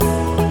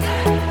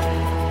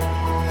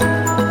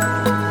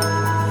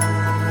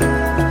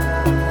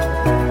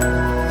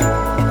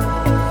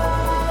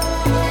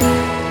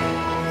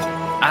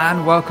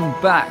welcome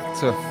back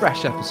to a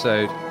fresh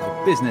episode of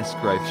the Business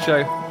Growth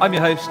Show. I'm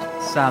your host,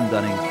 Sam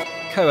Dunning,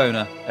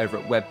 co-owner over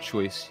at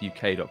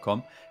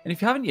webchoiceuk.com. And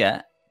if you haven't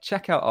yet,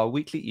 check out our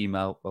weekly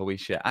email where we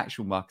share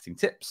actual marketing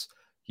tips,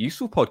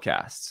 useful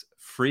podcasts,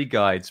 free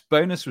guides,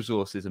 bonus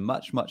resources, and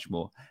much, much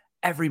more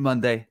every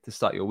Monday to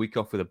start your week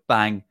off with a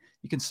bang.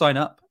 You can sign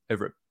up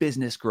over at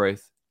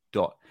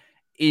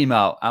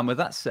businessgrowth.email. And with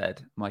that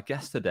said, my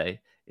guest today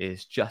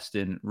is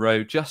Justin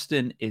Rowe.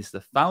 Justin is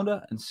the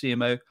founder and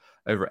CMO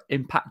over at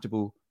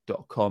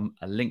Impactable.com,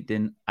 a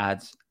LinkedIn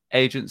ads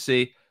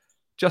agency.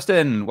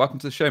 Justin, welcome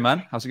to the show,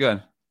 man. How's it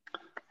going?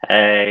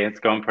 Hey, it's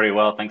going pretty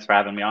well. Thanks for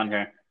having me on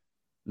here.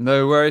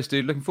 No worries,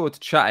 dude. Looking forward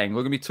to chatting.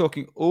 We're going to be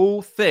talking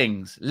all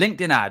things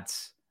LinkedIn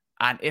ads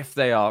and if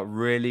they are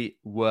really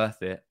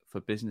worth it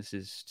for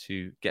businesses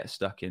to get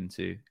stuck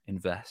into,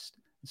 invest,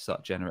 and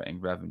start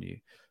generating revenue.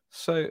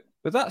 So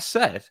with that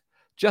said,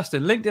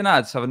 Justin, LinkedIn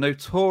ads have a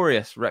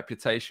notorious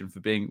reputation for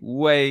being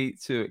way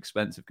too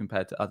expensive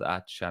compared to other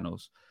ad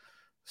channels.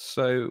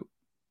 So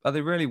are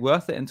they really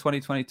worth it in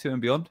 2022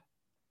 and beyond?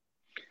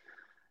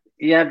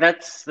 Yeah,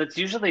 that's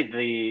usually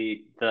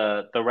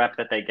the rep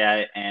that they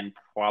get, and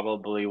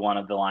probably one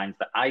of the lines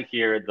that I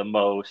hear the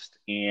most.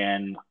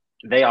 And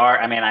they are,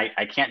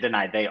 I can't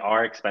deny they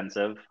are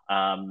expensive.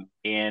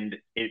 And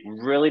it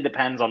really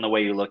depends on the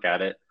way you look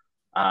at it.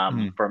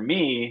 For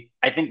me,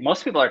 I think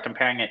most people are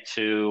comparing it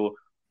to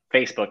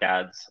Facebook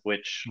ads,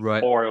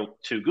 or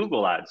to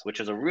Google ads,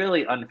 which is a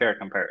really unfair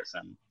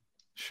comparison.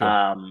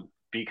 Sure.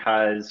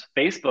 Because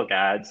Facebook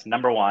ads,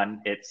 number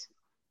one, it's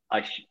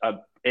a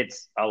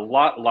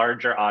lot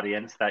larger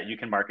audience that you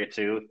can market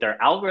to.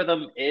 Their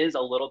algorithm is a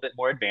little bit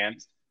more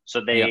advanced, so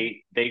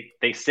they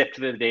sift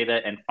through the data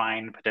and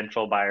find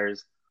potential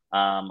buyers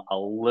a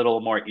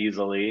little more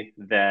easily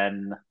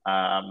than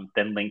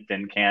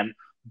LinkedIn can.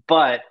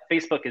 But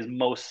Facebook is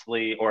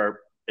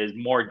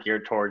more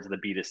geared towards the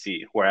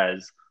B2C,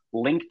 whereas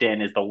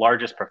LinkedIn is the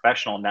largest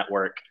professional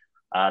network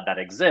that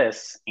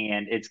exists,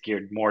 and it's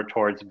geared more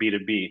towards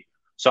B2B.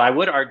 So I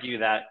would argue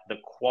that the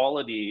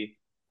quality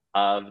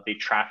of the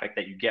traffic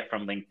that you get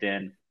from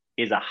LinkedIn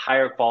is a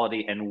higher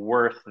quality and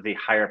worth the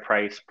higher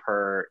price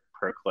per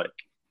click.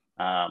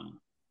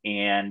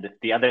 And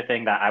the other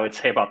thing that I would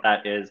say about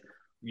that is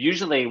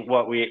usually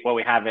what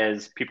we have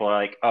is people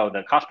are like, oh,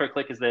 the cost per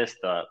click is this,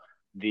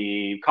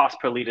 the cost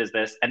per lead is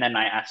this, and then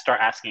I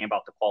start asking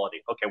about the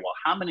quality. Okay, well,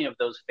 how many of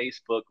those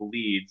Facebook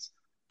leads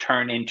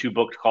turn into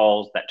booked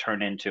calls that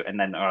turn into, and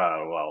then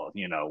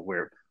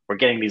we're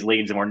getting these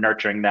leads and we're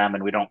nurturing them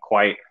and we don't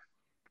quite.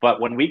 But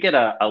when we get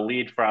a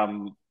lead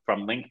from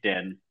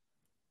LinkedIn,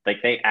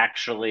 like they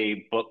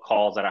actually book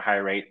calls at a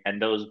higher rate, and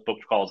those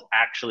booked calls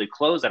actually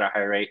close at a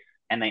higher rate,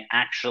 and they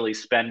actually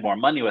spend more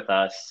money with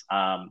us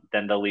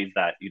than the leads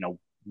that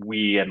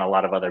we and a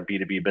lot of other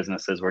B2B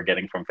businesses were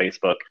getting from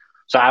Facebook.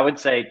 So I would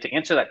say, to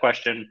answer that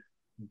question,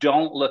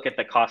 don't look at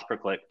the cost per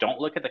click.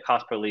 Don't look at the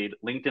cost per lead.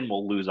 LinkedIn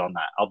will lose on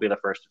that. I'll be the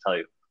first to tell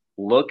you.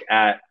 Look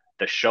at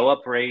the show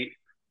up rate,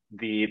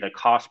 the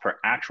cost per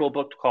actual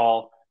booked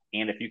call,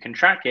 and if you can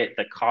track it,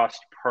 the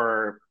cost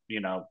per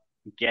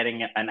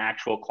getting an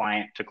actual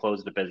client to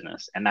close the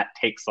business. And that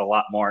takes a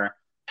lot more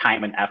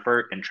time and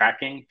effort in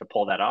tracking to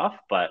pull that off.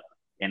 But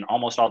in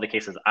almost all the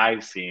cases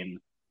I've seen,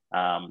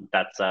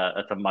 that's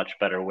a much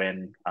better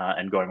win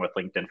and going with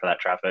LinkedIn for that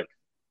traffic.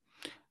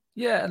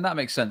 Yeah, and that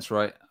makes sense,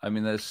 right? I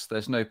mean,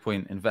 there's no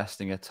point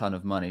investing a ton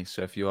of money.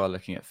 So if you are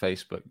looking at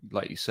Facebook,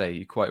 like you say,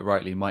 you quite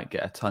rightly might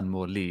get a ton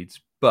more leads,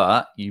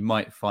 but you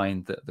might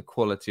find that the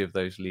quality of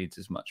those leads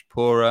is much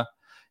poorer.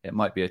 It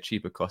might be a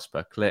cheaper cost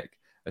per click,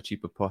 a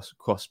cheaper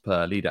cost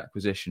per lead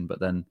acquisition, but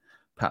then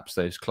perhaps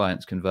those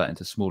clients convert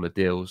into smaller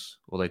deals,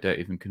 or they don't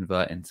even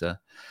convert into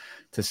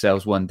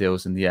sales one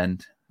deals in the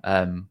end.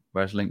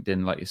 Whereas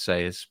LinkedIn, like you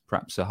say, is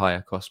perhaps a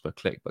higher cost per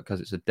click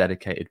because it's a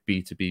dedicated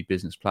B2B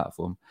business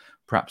platform.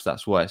 Perhaps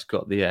that's why it's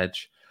got the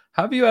edge.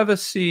 Have you ever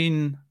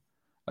seen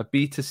a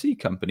B2C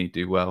company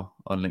do well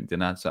on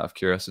LinkedIn ads, out of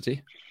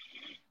curiosity?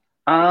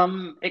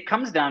 It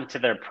comes down to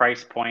their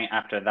price point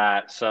after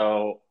that.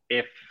 So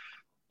if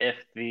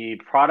the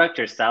product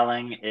you're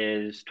selling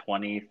is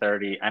 20,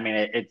 30,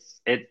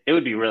 it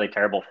would be really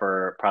terrible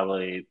for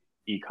probably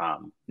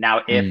e-com.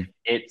 Now, if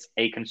it's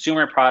a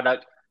consumer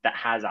product that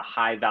has a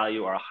high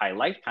value or a high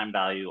lifetime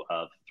value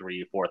of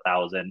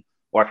 3,000-4,000,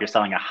 or if you're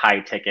selling a high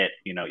ticket,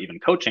 even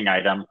coaching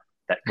item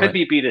that could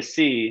be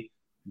B2C,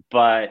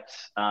 but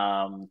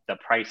the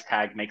price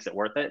tag makes it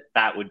worth it,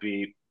 that would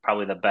be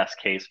probably the best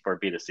case for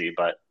B2C.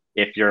 But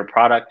if your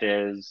product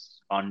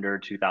is under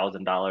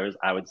 $2,000,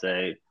 I would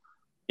say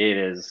it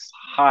is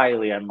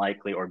highly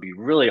unlikely or be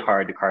really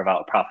hard to carve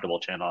out a profitable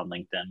channel on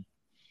LinkedIn.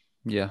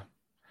 Yeah.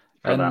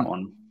 For that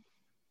one.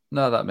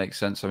 No, that makes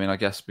sense. I mean, I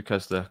guess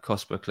because the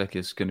cost per click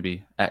is going to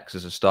be X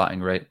as a starting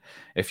rate,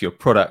 if your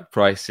product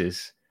price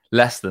is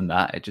less than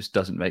that, it just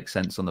doesn't make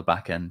sense on the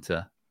back end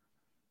to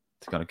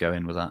kind of go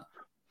in with that.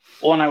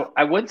 Well, and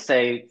I would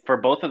say for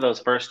both of those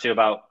first two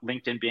about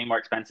LinkedIn being more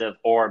expensive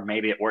or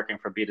maybe it working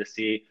for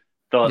B2C,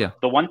 the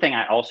one thing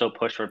I also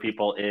push for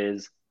people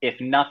is, if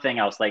nothing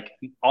else, like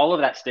all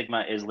of that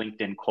stigma is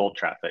LinkedIn cold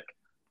traffic.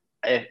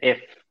 if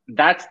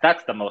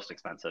that's the most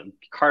expensive,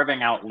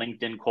 carving out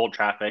LinkedIn cold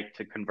traffic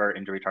to convert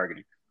into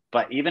retargeting.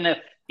 But even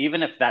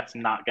if that's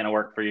not going to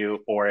work for you,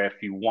 or if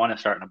you want to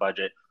start in a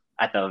budget,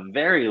 at the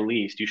very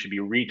least, you should be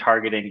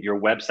retargeting your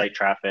website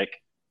traffic,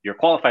 your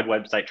qualified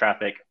website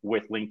traffic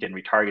with LinkedIn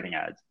retargeting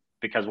ads.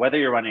 Because whether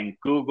you're running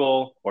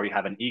Google or you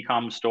have an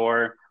e-com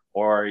store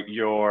or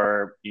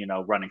you're,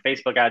 running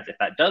Facebook ads, if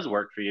that does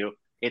work for you,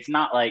 it's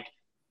not like,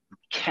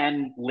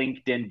 can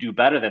LinkedIn do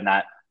better than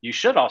that? You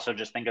should also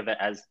just think of it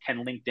as,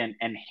 can LinkedIn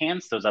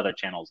enhance those other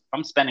channels? If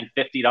I'm spending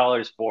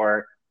 $50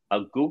 for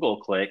a Google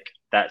click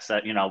that's,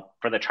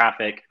 for the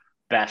traffic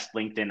best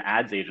LinkedIn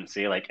ads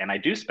agency, and I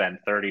do spend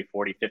 30,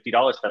 40,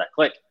 $50 for that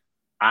click,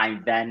 I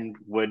then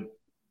would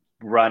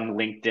run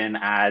LinkedIn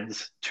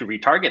ads to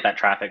retarget that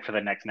traffic for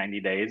the next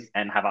 90 days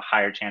and have a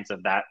higher chance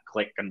of that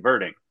click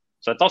converting.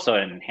 So it's also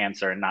an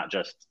enhancer and not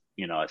just,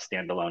 a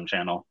standalone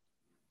channel.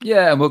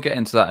 Yeah, and we'll get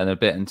into that in a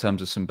bit in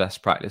terms of some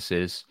best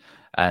practices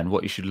and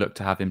what you should look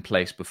to have in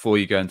place before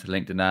you go into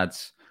LinkedIn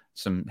ads,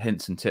 some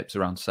hints and tips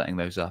around setting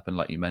those up. And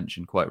like you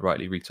mentioned, quite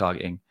rightly,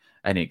 retargeting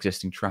any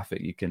existing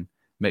traffic you can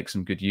make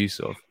some good use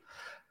of.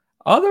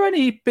 Are there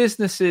any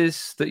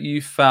businesses that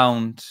you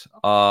found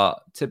are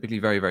typically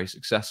very, very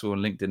successful in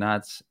LinkedIn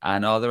ads?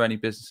 And are there any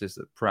businesses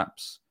that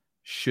perhaps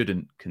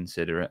shouldn't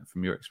consider it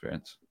from your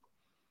experience?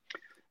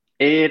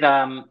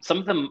 Some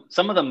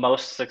of the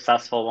most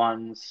successful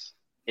ones,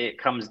 it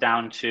comes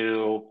down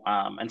to,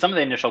 and some of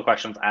the initial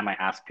questions I might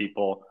ask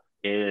people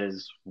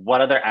is, what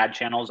other ad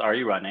channels are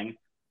you running?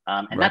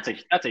 And Right.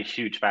 that's a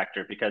huge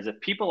factor, because if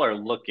people are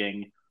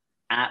looking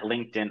at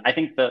LinkedIn, I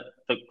think the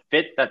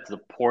fit that's the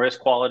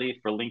poorest quality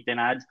for LinkedIn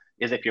ads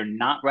is if you're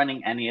not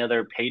running any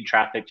other paid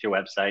traffic to your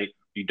website,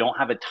 you don't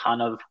have a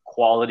ton of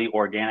quality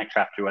organic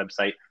traffic to your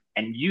website,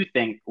 and you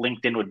think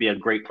LinkedIn would be a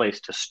great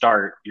place to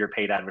start your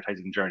paid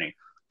advertising journey.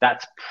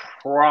 That's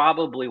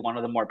probably one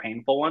of the more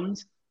painful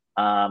ones.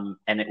 And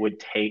it would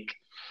take,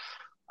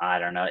 I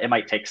don't know, it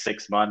might take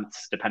 6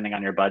 months, depending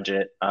on your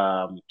budget,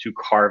 to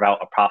carve out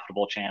a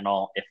profitable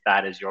channel if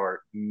that is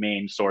your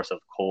main source of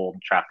cold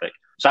traffic.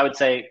 So I would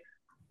say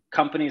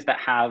companies that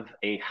have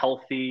a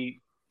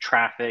healthy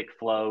traffic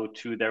flow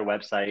to their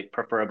website,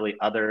 preferably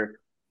other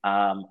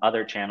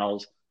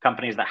channels,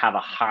 companies that have a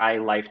high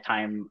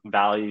lifetime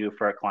value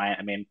for a client.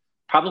 I mean,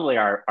 probably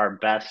our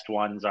best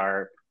ones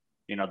are,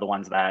 the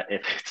ones that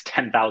if it's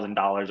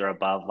 $10,000 or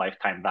above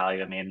lifetime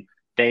value, I mean,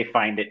 they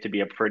find it to be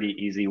a pretty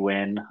easy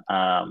win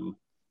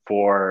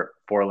for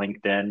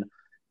LinkedIn.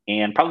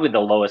 And probably the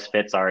lowest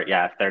fits are,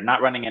 yeah, if they're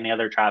not running any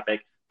other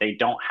traffic, they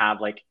don't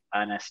have like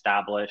an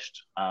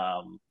established,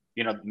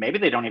 maybe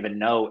they don't even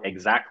know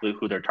exactly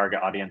who their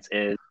target audience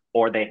is,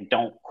 or they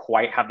don't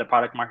quite have the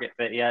product market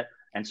fit yet.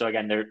 And so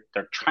again,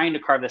 they're trying to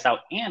carve this out,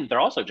 and they're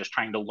also just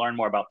trying to learn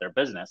more about their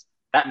business.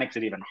 That makes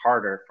it even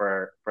harder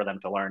for them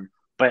to learn.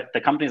 But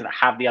the companies that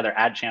have the other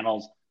ad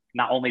channels,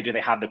 not only do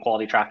they have the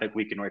quality traffic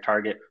we can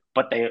retarget,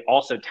 but they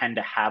also tend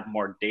to have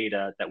more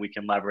data that we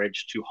can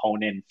leverage to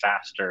hone in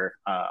faster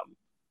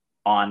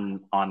on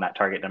that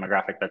target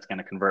demographic that's going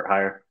to convert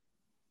higher.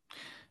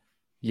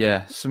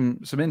 Yeah, some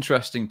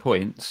interesting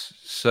points.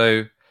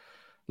 So,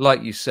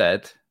 like you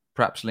said,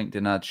 perhaps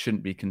LinkedIn ads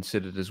shouldn't be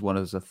considered as one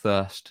of the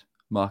first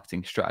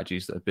marketing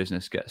strategies that a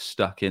business gets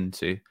stuck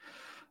into.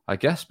 I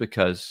guess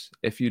because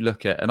if you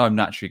look at, and I'm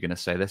naturally going to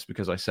say this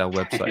because I sell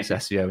websites,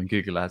 SEO, and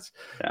Google Ads,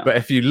 Yeah. but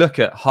if you look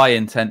at high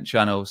intent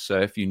channels, so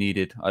if you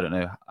needed, I don't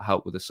know,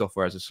 help with a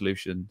software as a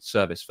solution,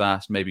 service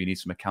fast, maybe you need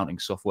some accounting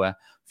software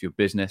for your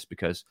business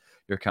because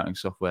your accounting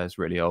software is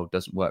really old,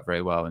 doesn't work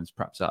very well, and is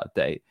perhaps out of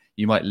date,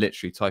 you might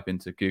literally type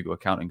into Google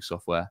accounting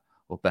software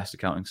or best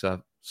accounting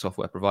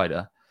software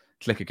provider,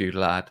 click a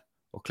Google ad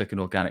or click an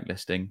organic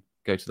listing,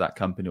 go to that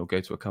company or go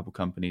to a couple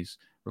companies,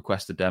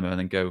 request a demo, and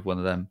then go with one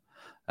of them.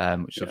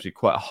 Which is obviously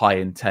quite a high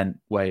intent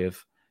way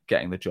of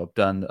getting the job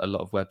done. A lot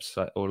of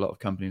website or a lot of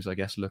companies, I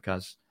guess, look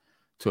as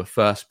to a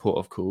first port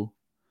of call.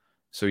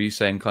 So you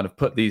saying kind of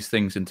put these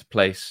things into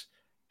place,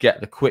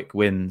 get the quick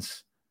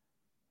wins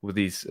with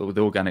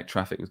organic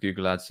traffic with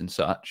Google Ads and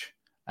such,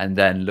 and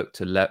then look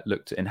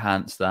to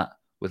enhance that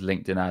with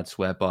LinkedIn ads,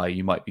 whereby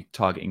you might be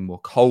targeting more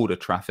colder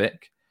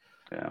traffic,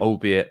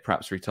 albeit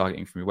perhaps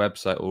retargeting from your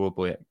website, or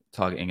albeit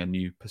targeting a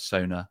new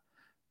persona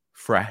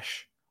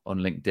fresh on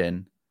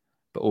LinkedIn,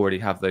 but already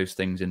have those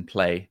things in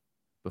play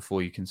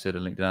before you consider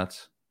LinkedIn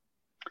ads.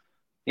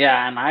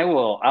 Yeah, and I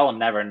will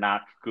never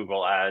knock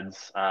Google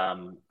Ads.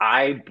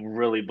 I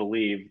really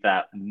believe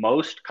that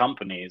most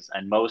companies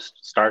and most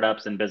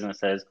startups and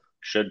businesses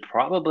should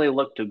probably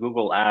look to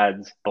Google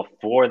Ads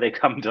before they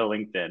come to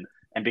LinkedIn.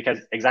 And because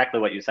exactly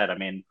what you said, I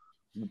mean,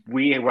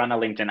 we run a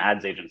LinkedIn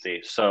ads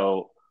agency.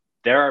 So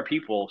there are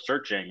people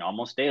searching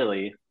almost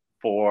daily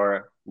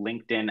for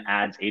LinkedIn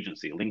ads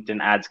agency,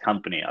 LinkedIn ads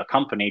company, a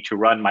company to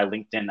run my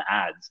LinkedIn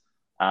ads.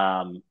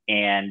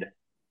 And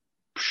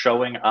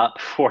showing up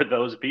for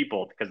those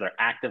people because they're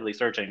actively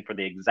searching for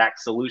the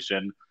exact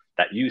solution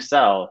that you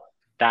sell,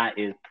 that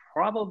is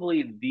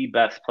probably the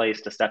best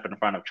place to step in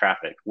front of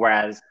traffic.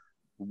 Whereas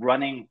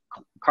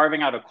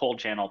carving out a cold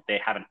channel. They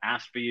haven't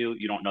asked for you.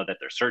 You don't know that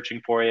they're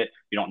searching for it.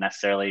 You don't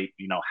necessarily,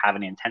 have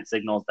any intent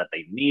signals that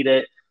they need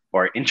it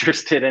or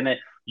interested in it.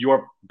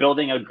 You're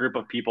building a group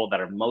of people that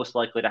are most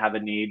likely to have a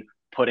need,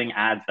 putting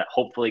ads that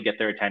hopefully get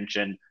their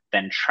attention,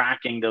 then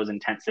tracking those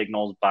intent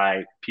signals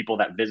by people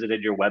that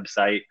visited your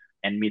website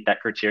and meet that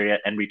criteria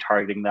and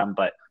retargeting them.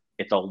 But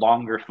it's a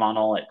longer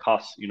funnel. It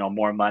costs,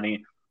 more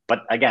money.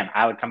 But again,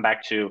 I would come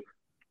back to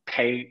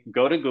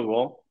go to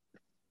Google,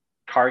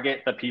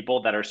 target the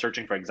people that are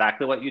searching for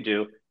exactly what you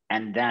do,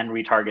 and then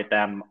retarget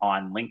them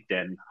on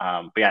LinkedIn.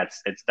 But yeah,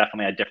 it's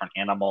definitely a different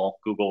animal,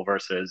 Google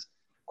versus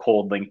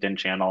cold LinkedIn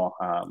channel.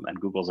 And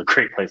Google's a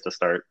great place to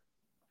start.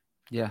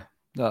 Yeah,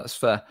 that's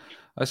fair.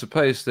 I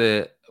suppose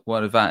the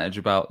one advantage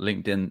about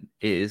LinkedIn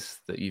is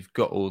that you've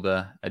got all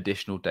the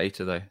additional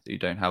data though that you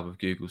don't have with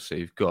Google. So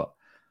you've got,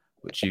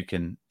 which you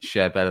can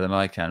share better than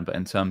I can, but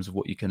in terms of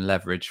what you can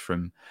leverage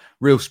from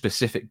real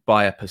specific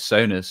buyer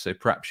personas. So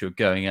perhaps you're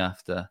going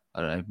after,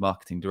 I don't know,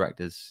 marketing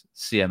directors,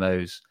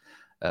 CMOs,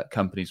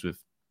 companies with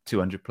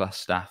 200 plus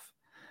staff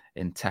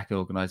in tech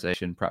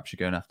organization. Perhaps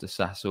you're going after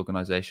SaaS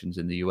organizations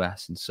in the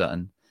US and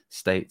certain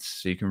states.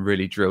 So you can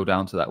really drill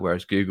down to that.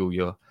 Whereas Google,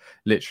 you're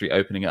literally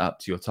opening it up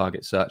to your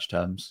target search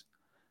terms.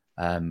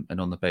 And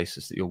on the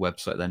basis that your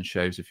website then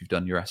shows if you've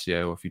done your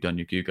SEO or if you've done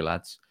your Google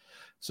ads.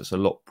 So it's a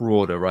lot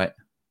broader, right?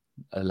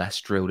 Less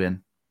drilled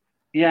in.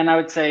 Yeah, and I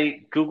would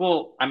say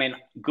Google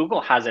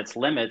has its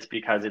limits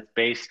because it's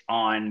based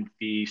on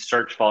the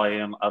search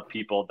volume of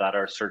people that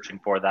are searching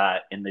for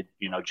that in the,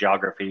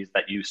 geographies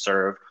that you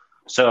serve.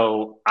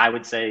 So I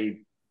would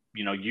say,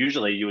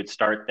 usually you would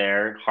start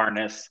there,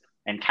 harness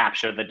and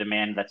capture the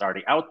demand that's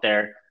already out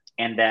there.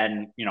 And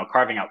then,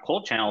 carving out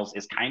cold channels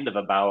is kind of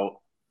about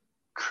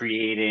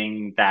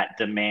creating that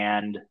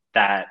demand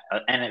that,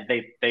 and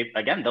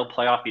they'll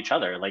play off each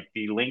other. Like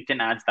the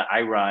LinkedIn ads that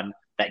I run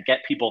that get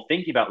people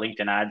thinking about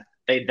LinkedIn ads,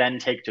 they then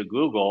take to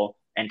Google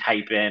and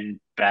type in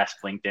best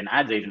LinkedIn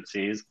ads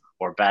agencies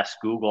or best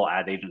Google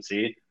ad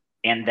agency.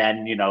 And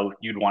then,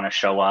 you'd want to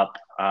show up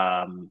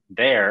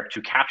there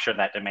to capture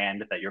that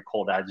demand that your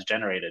cold ads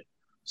generated.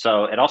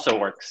 So it also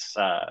works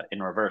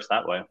in reverse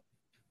that way.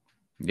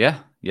 Yeah.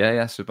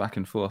 So back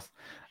and forth.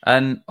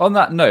 And on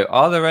that note,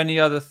 are there any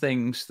other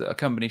things that a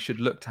company should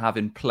look to have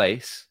in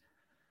place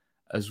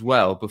as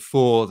well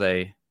before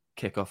they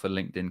kick off a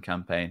LinkedIn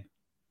campaign?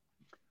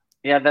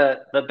 Yeah,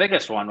 the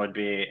biggest one would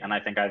be, and I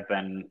think I've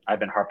been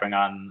harping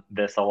on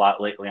this a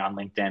lot lately on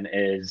LinkedIn,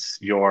 is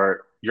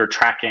your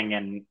tracking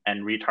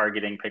and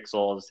retargeting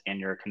pixels in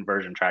your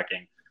conversion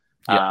tracking.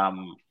 Yeah.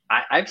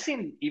 I've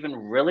seen even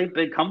really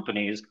big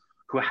companies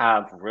who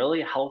have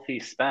really healthy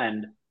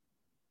spend.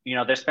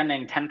 They're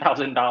spending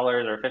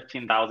 $10,000 or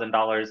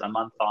 $15,000 a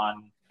month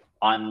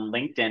on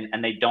LinkedIn,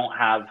 and they don't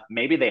have.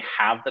 Maybe they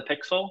have the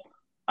pixel.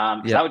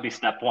 So that would be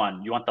step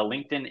one. You want the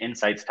LinkedIn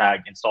Insights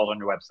tag installed on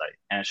your website.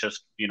 And it's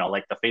just,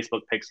 like the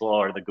Facebook pixel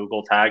or the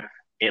Google tag.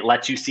 It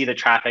lets you see the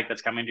traffic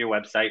that's coming to your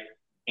website.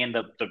 And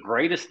the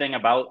greatest thing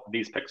about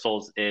these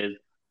pixels is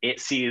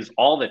it sees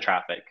all the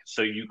traffic.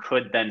 So you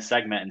could then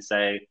segment and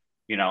say,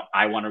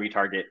 I want to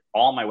retarget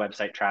all my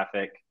website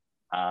traffic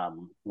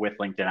with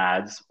LinkedIn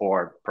ads,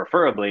 or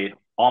preferably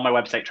all my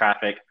website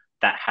traffic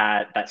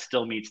that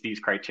still meets these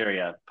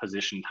criteria: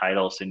 position,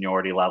 title,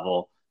 seniority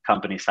level,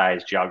 company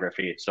size,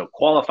 geography. So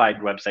qualified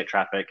website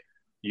traffic,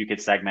 you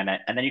could segment it.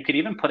 And then you could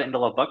even put it into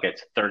little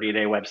buckets: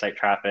 30-day website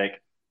traffic,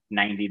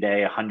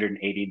 90-day,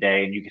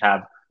 180-day. And you could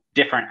have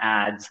different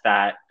ads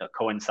that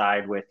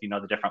coincide with,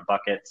 the different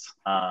buckets.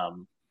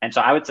 And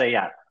so I would say,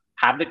 yeah,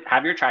 have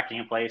your tracking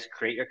in place,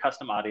 create your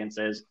custom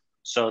audiences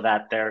so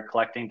that they're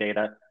collecting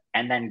data,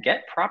 and then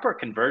get proper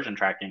conversion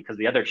tracking. Because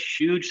the other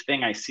huge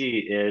thing I see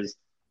is,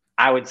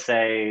 I would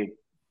say,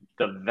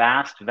 the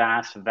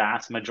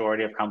vast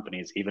majority of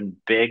companies, even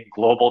big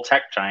global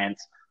tech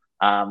giants,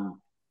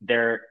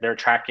 they're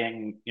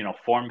tracking,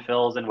 form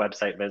fills and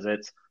website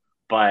visits.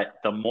 But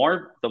the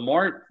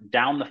more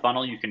down the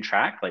funnel you can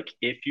track, like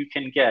if you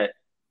can get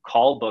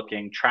call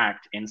booking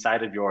tracked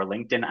inside of your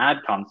LinkedIn ad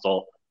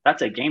console,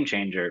 that's a game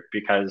changer.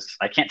 Because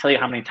I can't tell you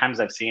how many times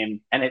I've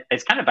seen, and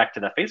it's kind of back to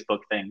the Facebook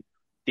thing,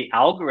 the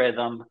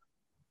algorithm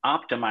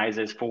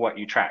optimizes for what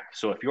you track.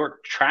 So if you're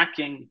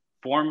tracking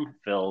form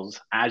fills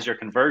as your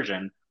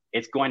conversion,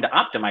 it's going to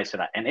optimize to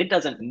that. And it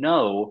doesn't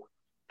know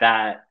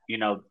that,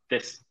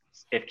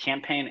 if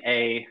campaign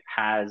A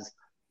has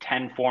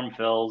 10 form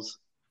fills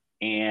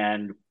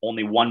and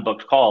only one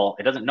booked call,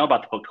 it doesn't know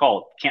about the booked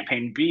call.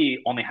 Campaign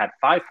B only had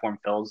 5 form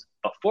fills,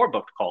 but 4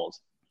 booked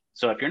calls.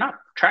 So if you're not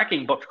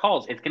tracking booked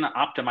calls, it's going to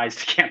optimize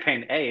to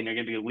campaign A, and you're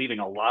going to be leaving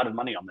a lot of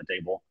money on the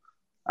table.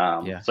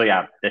 So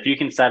yeah, if you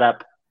can set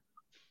up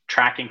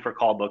tracking for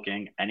call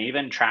booking and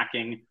even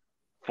tracking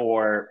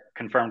for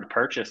confirmed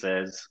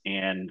purchases,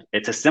 and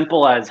it's as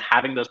simple as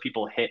having those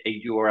people hit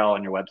a URL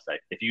on your website.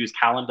 If you use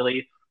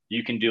Calendly,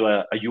 you can do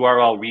a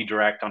URL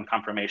redirect on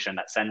confirmation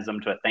that sends them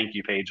to a thank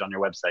you page on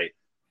your website.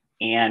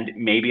 And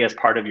maybe as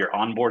part of your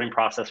onboarding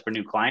process for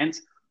new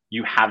clients,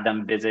 you have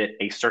them visit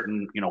a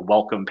certain,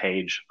 welcome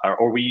page,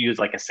 or we use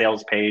like a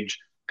sales page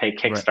pay Right.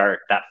 Kickstart,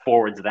 that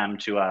forwards them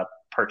to a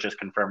purchase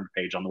confirmed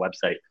page on the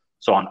website.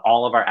 So on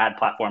all of our ad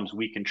platforms,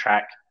 we can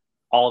track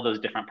all those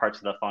different parts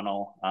of the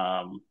funnel.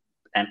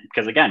 And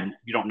because again,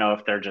 you don't know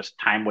if they're just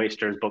time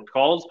wasters, booked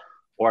calls,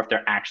 or if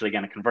they're actually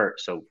going to convert.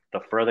 So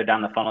the further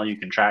down the funnel you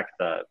can track,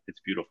 it's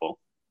beautiful.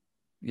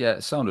 Yeah,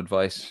 sound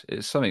advice.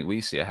 It's something we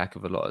see a heck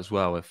of a lot as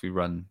well if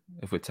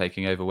we're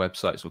taking over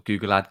websites or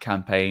Google ad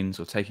campaigns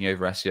or taking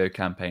over SEO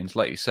campaigns.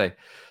 Like you say,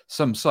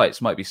 some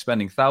sites might be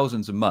spending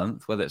thousands a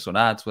month, whether it's on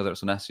ads, whether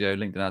it's on SEO,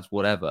 LinkedIn ads,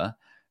 whatever.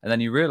 And then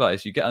you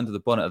realize you get under the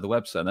bonnet of the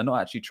website and they're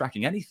not actually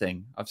tracking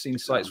anything. I've seen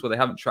sites where they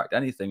haven't tracked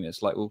anything.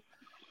 It's like, well,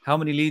 how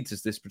many leads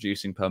is this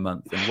producing per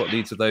month? And what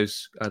leads are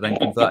those are then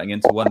converting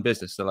into one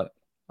business? They're like,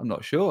 I'm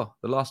not sure.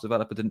 The last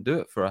developer didn't do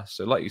it for us.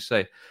 So like you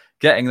say,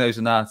 getting those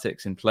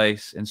analytics in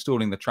place,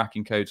 installing the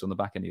tracking codes on the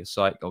back end of your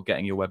site or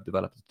getting your web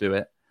developer to do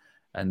it,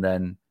 and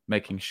then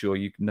making sure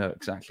you know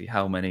exactly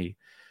how many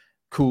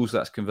calls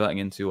that's converting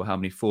into or how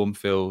many form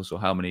fills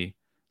or how many,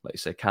 like you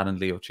say,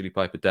 Calendly or Chili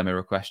Piper demo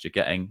requests you're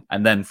getting.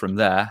 And then from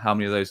there, how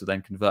many of those are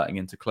then converting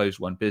into closed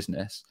won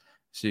business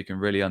so you can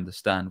really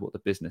understand what the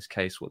business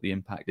case, what the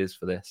impact is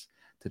for this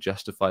to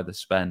justify the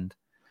spend.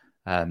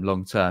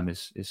 Long term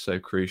is so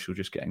crucial,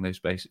 just getting those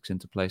basics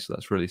into place. So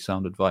that's really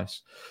sound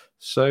advice.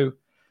 So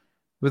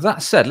with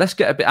that said, let's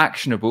get a bit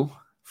actionable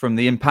from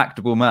the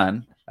impactable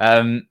man.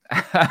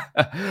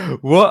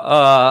 What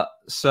are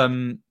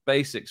some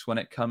basics when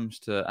it comes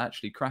to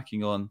actually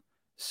cracking on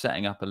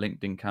setting up a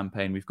LinkedIn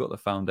campaign? We've got the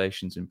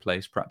foundations in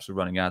place. Perhaps we're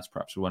running ads,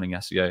 perhaps we're running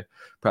SEO,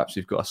 perhaps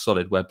we've got a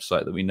solid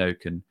website that we know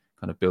can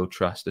kind of build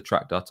trust,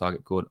 attract our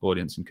target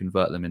audience and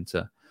convert them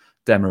into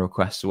demo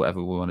requests or whatever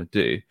we want to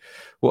do.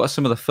 What are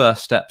some of the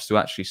first steps to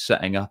actually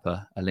setting up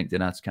a LinkedIn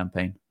ads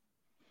campaign?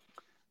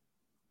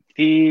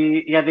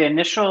 The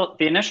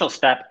initial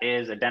step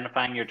is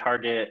identifying your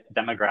target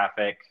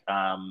demographic.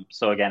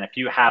 So again, if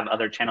you have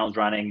other channels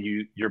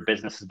running, your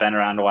business has been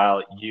around a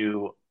while,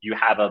 you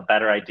have a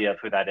better idea of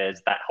who that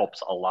is. That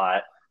helps a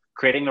lot.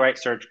 Creating the right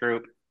search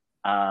group,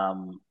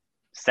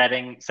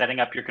 setting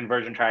up your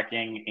conversion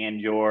tracking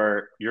and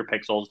your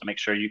pixels to make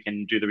sure you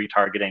can do the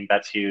retargeting.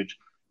 That's huge.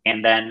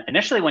 And then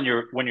initially when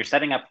you're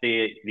setting up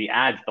the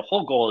ads, the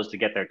whole goal is to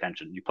get their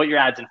attention. You put your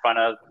ads in front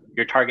of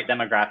your target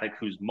demographic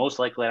who's most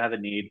likely to have a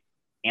need,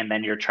 and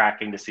then you're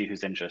tracking to see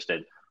who's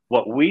interested.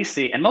 What we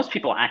see, and most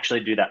people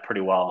actually do that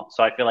pretty well.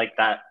 So I feel like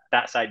that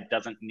side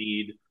doesn't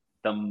need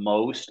the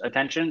most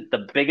attention.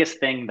 The biggest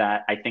thing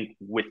that I think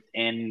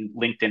within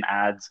LinkedIn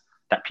ads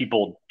that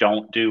people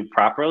don't do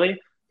properly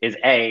is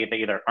A, they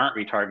either aren't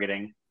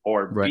retargeting,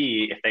 or Right.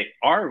 B, if they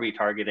are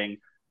retargeting,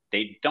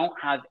 they don't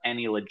have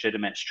any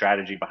legitimate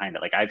strategy behind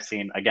it. Like I've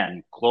seen,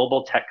 again,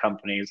 global tech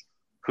companies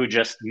who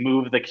just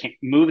move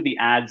the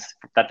ads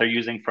that they're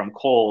using from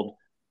cold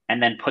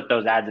and then put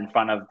those ads in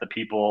front of the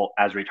people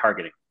as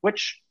retargeting,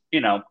 which,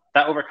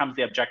 that overcomes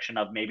the objection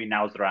of maybe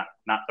now's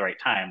not the right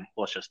time.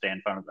 Let's just stay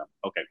in front of them.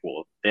 Okay,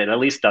 cool. It at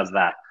least does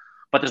that.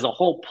 But there's a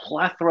whole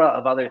plethora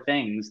of other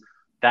things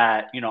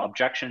that,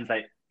 objections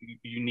that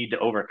you need to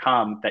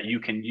overcome that you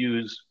can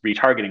use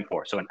retargeting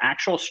for. So an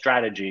actual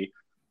strategy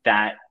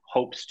that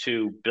hopes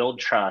to build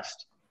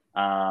trust,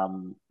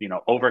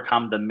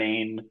 overcome the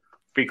main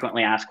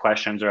frequently asked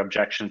questions or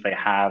objections they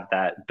have,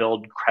 that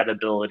build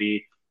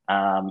credibility,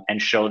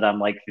 and show them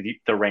like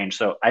the range.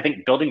 So I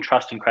think building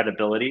trust and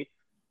credibility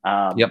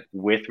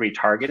with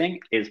retargeting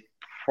is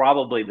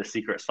probably the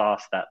secret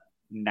sauce that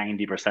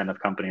 90% of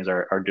companies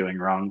are doing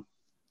wrong.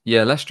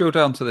 Yeah, let's drill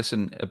down to this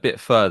in a bit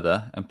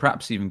further and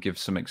perhaps even give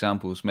some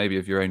examples maybe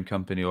of your own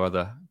company or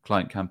other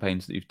client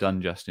campaigns that you've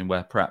done, Justin,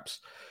 where perhaps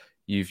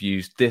you've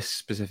used this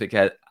specific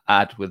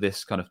ad with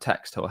this kind of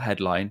text or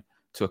headline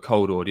to a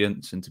cold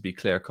audience. And to be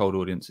clear, a cold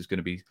audience is going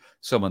to be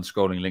someone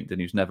scrolling LinkedIn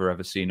who's never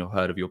ever seen or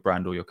heard of your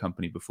brand or your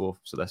company before.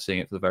 So they're seeing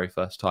it for the very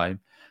first time.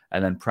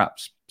 And then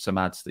perhaps some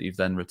ads that you've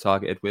then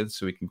retargeted with,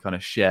 so we can kind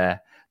of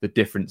share the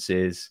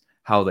differences,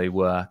 how they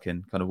work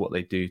and kind of what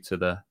they do to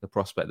the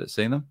prospect that's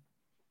seeing them.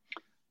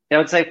 I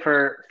would say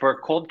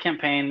for cold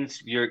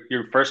campaigns, your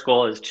first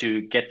goal is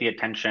to get the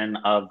attention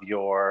of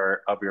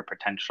your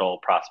potential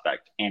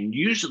prospect. And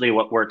usually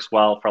what works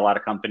well for a lot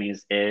of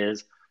companies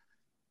is,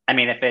 I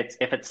mean, if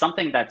it's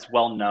something that's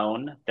well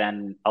known,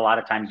 then a lot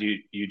of times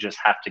you just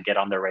have to get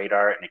on their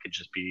radar, and it could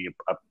just be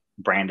a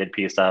branded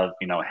piece of,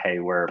 hey,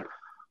 we're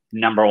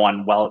number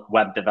one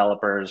web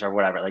developers or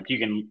whatever. Like you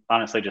can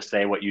honestly just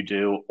say what you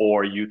do,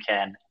 or you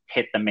can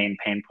hit the main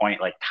pain point,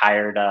 like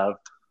tired of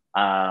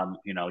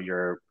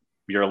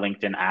your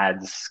LinkedIn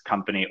ads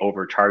company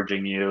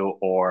overcharging you,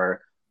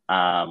 or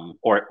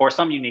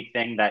some unique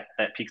thing that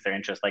piques their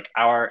interest. Like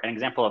an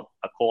example of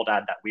a cold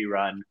ad that we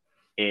run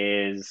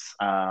is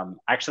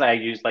actually I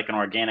use like an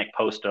organic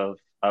post of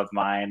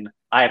mine.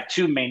 I have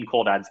two main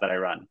cold ads that I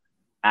run.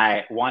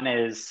 One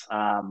is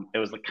it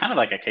was kind of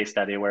like a case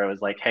study where it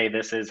was like, hey,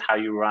 this is how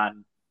you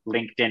run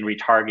LinkedIn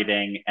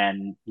retargeting,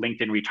 and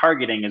LinkedIn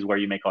retargeting is where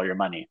you make all your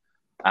money.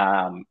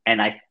 And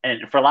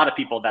for a lot of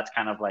people, that's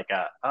kind of like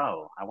I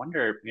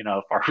wonder, if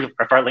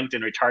our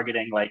LinkedIn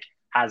retargeting like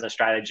has a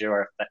strategy,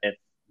 or if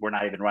we're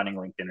not even running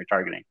LinkedIn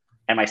retargeting.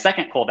 And my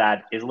second cold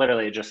ad is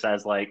literally, it just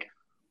says like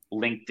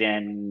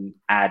LinkedIn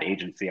ad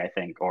agency, I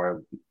think,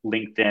 or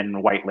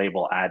LinkedIn white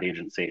label ad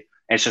agency.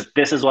 And it's just,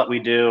 this is what we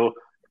do.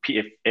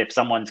 If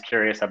someone's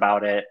curious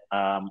about it,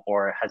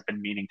 or has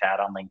been meaning to add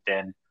on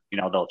LinkedIn,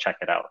 they'll check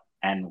it out.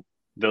 And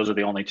those are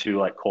the only two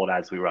like cold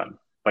ads we run.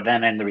 But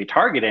then in the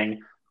retargeting,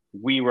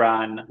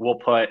 we'll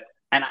put,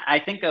 and I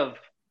think of,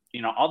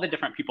 all the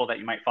different people that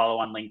you might follow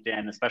on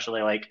LinkedIn,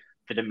 especially like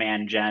the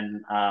demand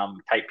gen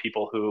type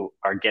people who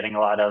are getting a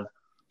lot of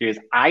views.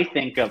 I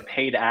think of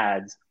paid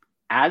ads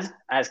as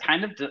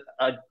kind of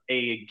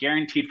a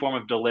guaranteed form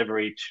of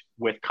delivery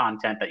with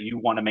content that you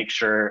want to make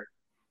sure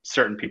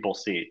certain people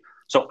see.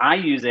 So I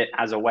use it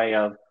as a way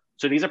of,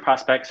 so these are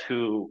prospects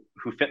who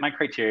fit my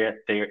criteria.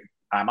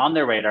 I'm on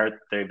their radar.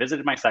 They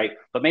visited my site,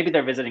 but maybe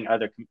they're visiting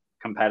other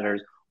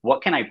competitors.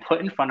 What can I put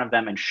in front of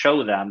them and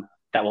show them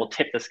that will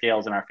tip the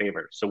scales in our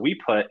favor? So we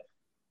put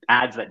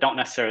ads that don't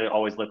necessarily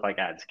always look like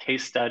ads,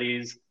 case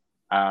studies,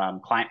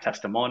 client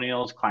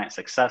testimonials, client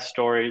success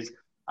stories,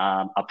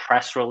 a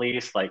press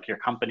release, like your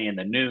company in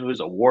the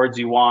news, awards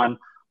you won.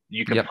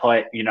 You could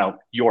put,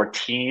 your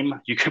team.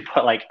 You could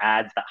put like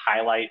ads that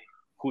highlight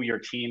who your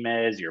team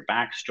is, your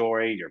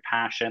backstory, your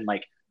passion,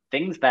 like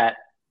things that,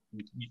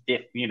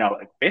 if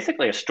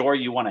basically a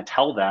story you want to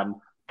tell them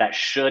that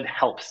should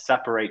help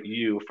separate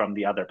you from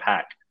the other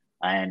pack.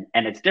 And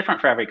it's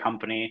different for every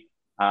company.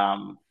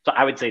 So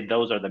I would say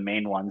those are the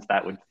main ones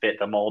that would fit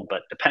the mold.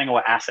 But depending on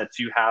what assets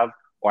you have,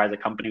 or as a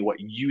company, what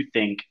you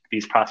think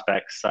these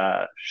prospects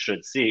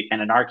should see.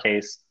 And in our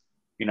case,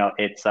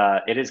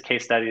 it is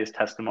case studies,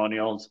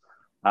 testimonials.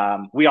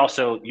 We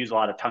also use a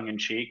lot of tongue in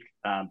cheek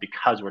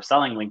because we're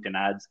selling LinkedIn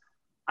ads.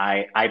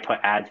 I put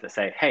ads that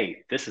say,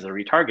 hey, this is a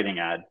retargeting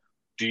ad.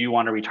 Do you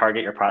want to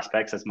retarget your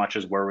prospects as much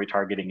as we're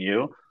retargeting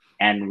you?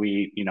 And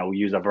we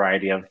use a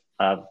variety of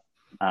ads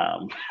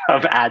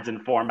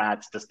and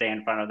formats to stay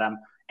in front of them.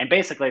 And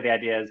basically the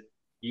idea is,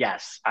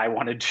 yes, I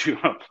want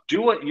to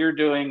do what you're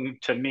doing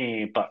to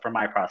me, but for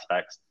my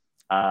prospects.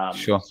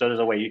 Sure. So there's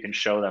a way you can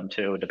show them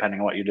too, depending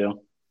on what you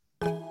do.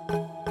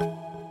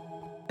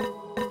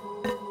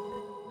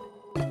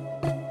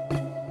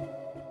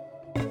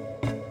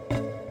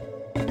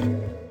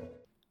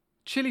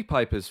 Chili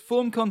Piper's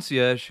Form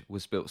Concierge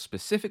was built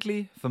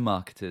specifically for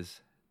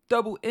marketers.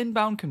 Double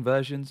inbound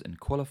conversions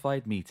and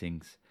qualified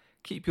meetings.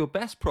 Keep your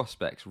best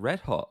prospects red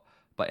hot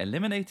by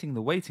eliminating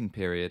the waiting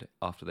period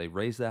after they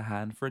raise their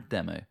hand for a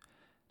demo.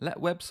 Let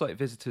website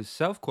visitors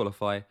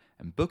self-qualify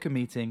and book a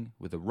meeting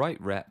with the right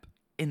rep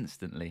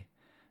instantly.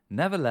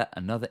 Never let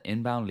another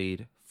inbound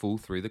lead fall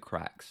through the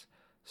cracks.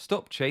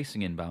 Stop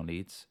chasing inbound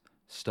leads.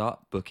 Start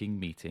booking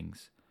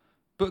meetings.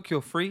 Book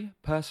your free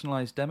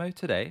personalized demo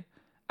today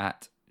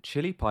at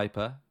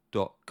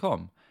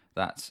chilipiper.com.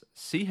 That's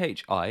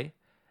CHILIPIPER.com.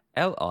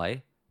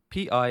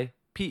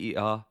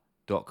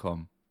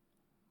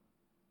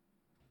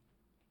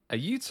 Are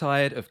you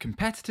tired of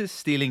competitors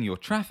stealing your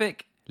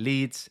traffic,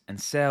 leads,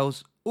 and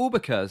sales, all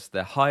because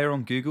they're higher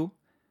on Google?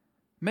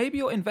 Maybe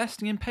you're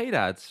investing in paid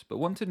ads but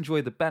want to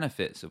enjoy the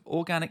benefits of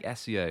organic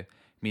SEO,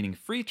 meaning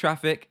free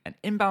traffic and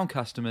inbound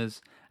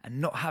customers, and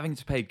not having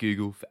to pay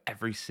Google for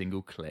every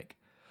single click.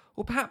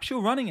 Or perhaps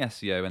you're running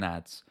SEO and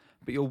ads,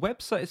 but your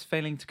website is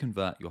failing to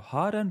convert your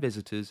hard-earned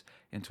visitors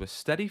into a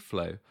steady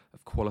flow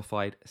of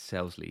qualified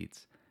sales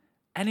leads.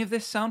 Any of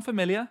this sound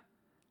familiar?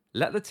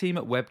 Let the team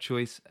at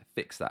WebChoice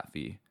fix that for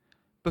you.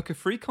 Book a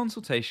free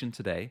consultation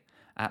today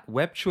at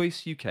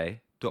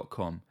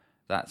webchoiceuk.com.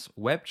 That's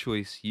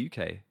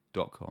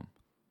webchoiceuk.com.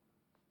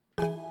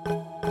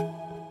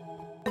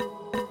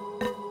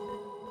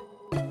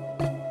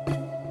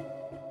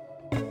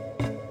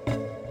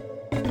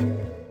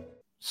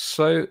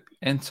 So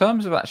in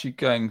terms of actually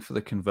going for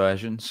the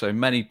conversion, so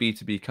many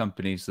B2B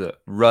companies that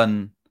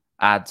run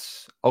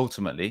ads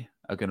ultimately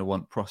are going to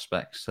want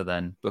prospects to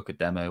then book a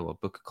demo or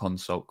book a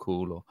consult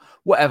call or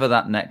whatever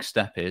that next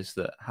step is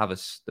that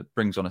that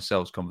brings on a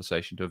sales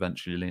conversation to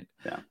eventually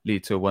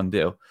lead to a one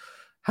deal.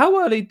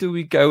 How early do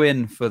we go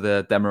in for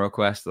the demo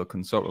request or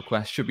consult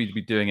request? Should we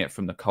be doing it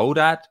from the cold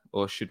ad,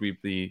 or should we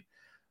be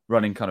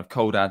running kind of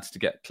cold ads to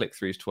get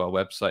click-throughs to our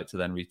website to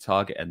then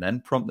retarget and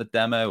then prompt the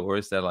demo? Or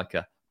is there like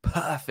a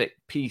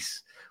perfect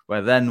piece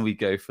where then we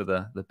go for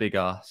the big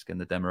ask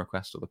and the demo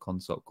request or the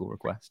consult call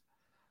request?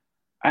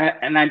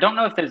 I don't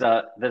know if there's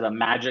a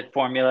magic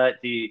formula.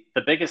 The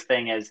biggest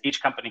thing is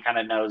each company kind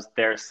of knows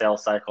their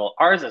sales cycle.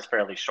 Ours is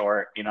fairly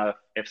short.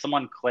 If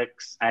someone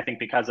clicks, I think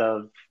because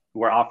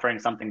we're offering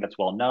something that's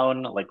well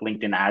known, like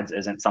LinkedIn ads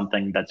isn't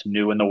something that's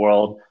new in the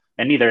world,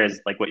 and neither is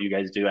like what you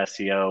guys do,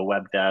 SEO,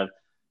 web dev.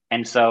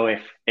 And so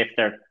if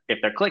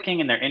they're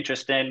clicking and they're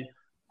interested,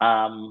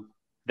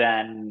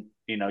 then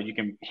you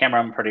can hammer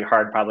them pretty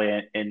hard,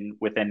 probably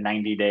within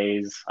 90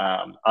 days.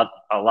 A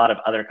lot of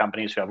other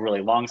companies who have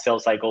really long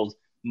sales cycles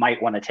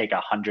might want to take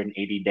a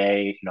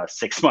 180-day,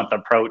 6-month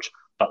approach,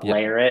 but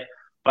layer it.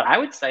 But I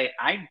would say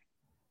I'm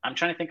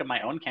trying to think of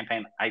my own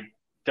campaign. I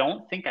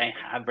don't think I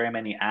have very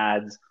many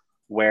ads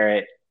where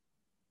it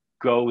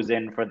goes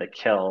in for the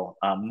kill.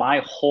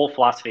 My whole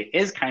philosophy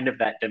is kind of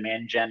that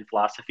demand gen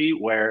philosophy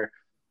where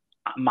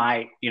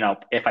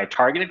if I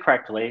target it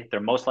correctly, they're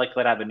most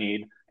likely to have a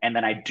need. And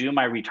then I do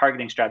my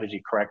retargeting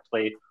strategy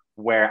correctly,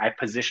 where I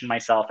position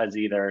myself as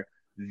either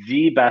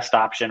the best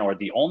option or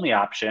the only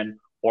option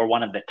or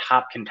one of the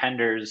top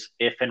contenders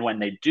if and when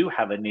they do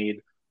have a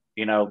need.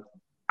 You know,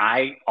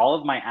 all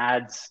of my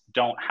ads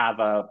don't have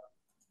a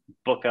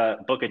book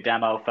a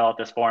demo, fill out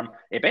this form.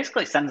 It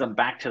basically sends them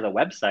back to the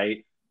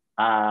website,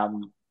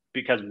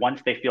 because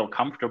once they feel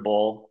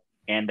comfortable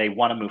and they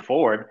want to move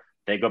forward,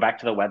 they go back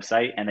to the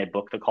website and they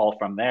book the call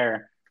from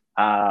there.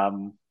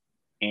 And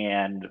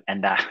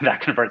that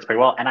converts pretty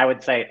well. And I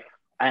would say,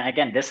 and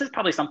again, this is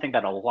probably something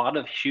that a lot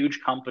of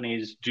huge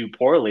companies do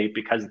poorly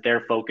because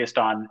they're focused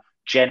on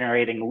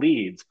generating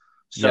leads.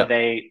 So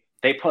they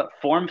put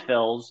form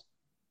fills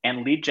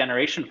and lead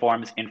generation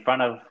forms in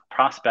front of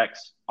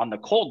prospects on the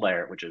cold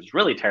layer, which is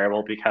really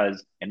terrible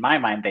because in my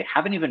mind, they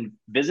haven't even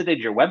visited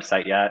your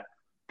website yet.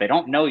 They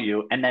don't know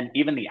you. And then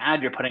even the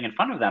ad you're putting in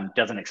front of them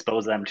doesn't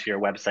expose them to your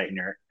website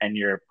and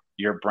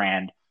your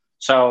brand.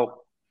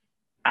 So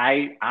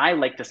I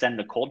like to send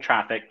the cold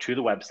traffic to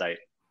the website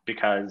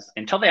because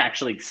until they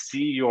actually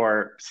see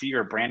your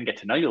brand, get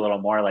to know you a little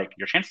more, like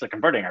your chances of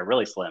converting are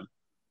really slim.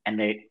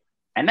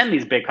 And then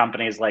these big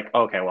companies like,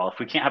 okay, well, if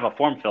we can't have a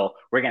form fill,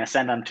 we're going to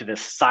send them to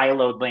this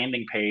siloed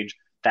landing page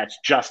that's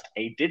just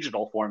a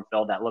digital form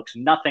fill that looks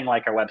nothing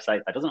like our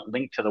website, that doesn't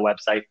link to the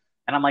website.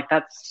 And I'm like,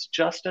 that's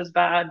just as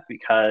bad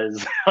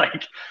because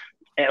like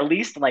at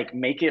least like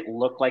make it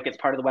look like it's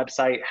part of the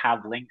website,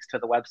 have links to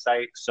the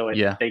website so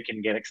they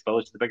can get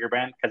exposed to the bigger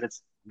brand. Because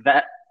it's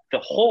that the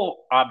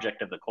whole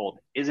object of the cold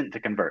isn't to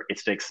convert,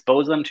 it's to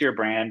expose them to your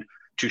brand,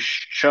 to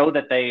show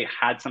that they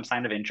had some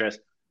sign of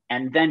interest,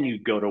 and then you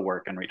go to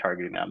work and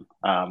retargeting them.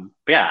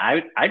 But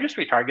yeah, I just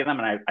retarget them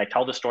and I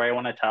tell the story I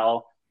want to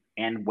tell,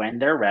 and when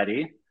they're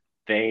ready,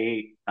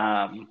 they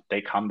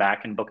come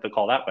back and book the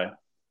call that way.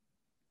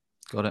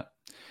 Got it.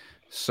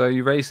 So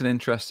you raised an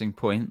interesting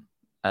point,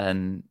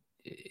 and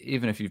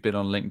even if you've been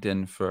on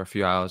LinkedIn for a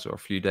few hours or a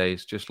few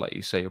days, just like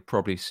you say, you'll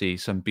probably see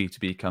some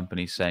B2B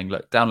companies saying,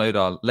 look, download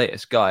our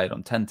latest guide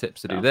on 10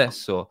 tips to do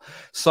this, or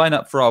sign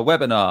up for our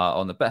webinar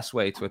on the best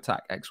way to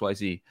attack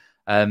XYZ.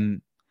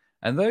 And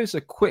those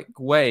are quick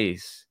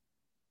ways,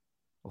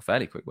 or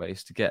fairly quick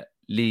ways, to get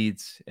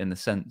leads in the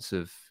sense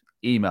of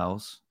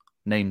emails,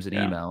 names and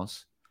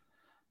emails.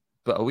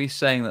 But are we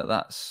saying that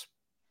that's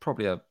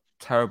probably a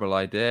terrible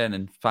idea, and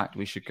in fact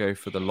we should go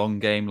for the long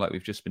game like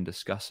we've just been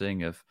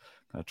discussing, of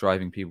kind of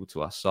driving people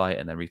to our site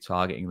and then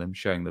retargeting them,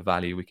 showing the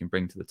value we can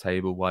bring to the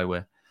table, why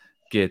we're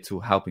geared to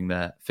helping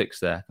fix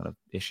their kind of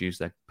issues,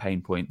 their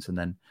pain points, and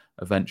then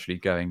eventually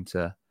going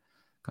to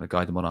kind of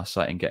guide them on our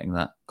site and getting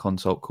that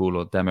consult call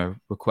or demo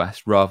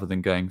request, rather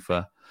than going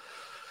for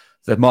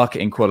the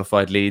marketing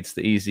qualified leads,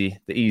 the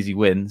easy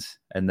wins,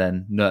 and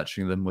then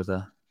nurturing them with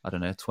a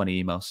 20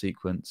 email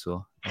sequence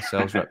or a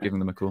sales rep giving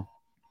them a call.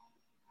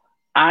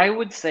 I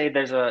would say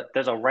there's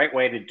a right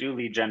way to do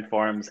lead gen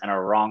forms and a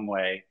wrong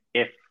way.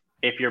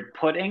 If you're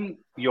putting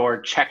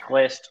your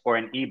checklist or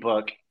an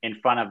ebook in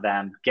front of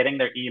them, getting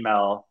their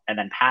email, and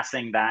then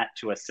passing that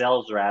to a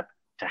sales rep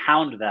to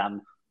hound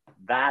them,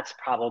 that's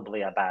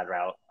probably a bad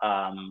route.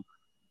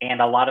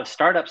 And a lot of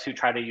startups who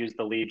try to use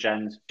the lead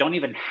gens don't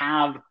even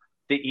have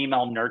the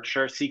email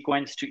nurture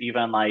sequence to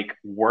even like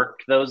work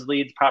those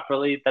leads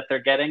properly that they're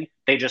getting.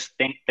 They just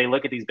think, they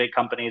look at these big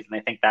companies and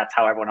they think that's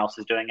how everyone else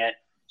is doing it.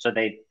 So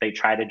they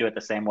try to do it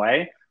the same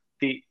way.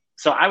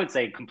 So I would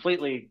say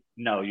completely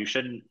no, you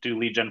shouldn't do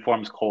lead gen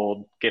forms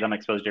cold, get them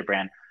exposed to your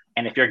brand.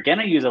 And if you're going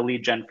to use a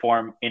lead gen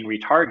form in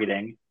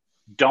retargeting,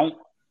 don't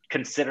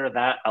consider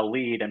that a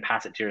lead and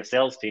pass it to your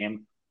sales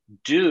team.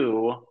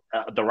 The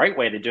right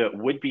way to do it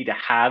would be to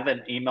have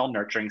an email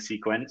nurturing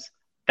sequence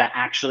that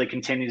actually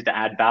continues to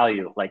add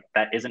value. Like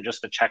that isn't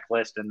just a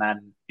checklist and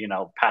then,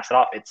 pass it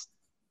off. It's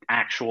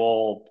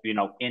actual,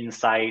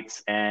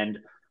 insights, and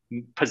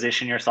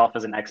position yourself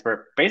as an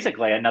expert.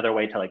 Basically another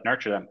way to like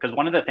nurture them. Because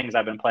one of the things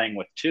I've been playing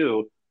with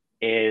too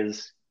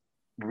is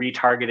a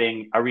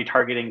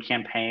retargeting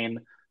campaign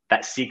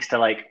that seeks to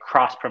like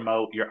cross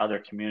promote your other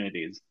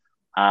communities.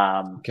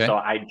 Okay.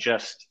 So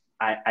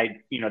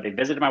they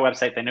visited my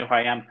website, they know who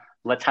I am.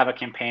 Let's have a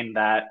campaign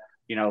that,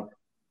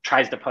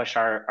 tries to push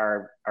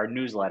our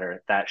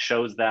newsletter, that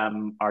shows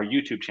them our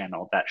YouTube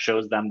channel, that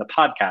shows them the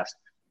podcast.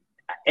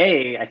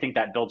 I think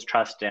that builds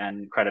trust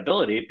and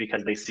credibility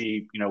because they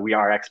see, we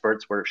are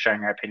experts, we're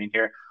sharing our opinion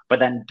here. But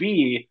then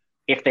B,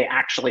 if they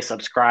actually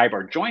subscribe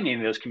or join any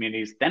of those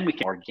communities, then we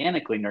can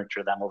organically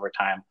nurture them over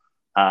time.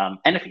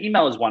 And if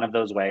email is one of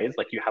those ways,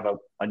 like you have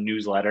a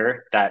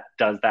newsletter that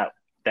does that,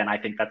 then I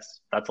think that's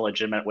a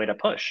legitimate way to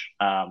push.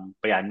 But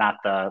yeah, not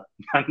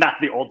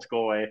the old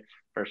school way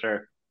for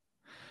sure.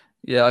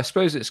 Yeah, I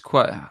suppose it's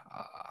quite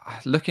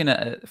looking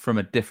at it from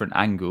a different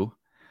angle.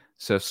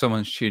 So if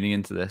someone's tuning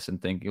into this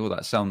and thinking, oh,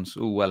 that sounds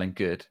all well and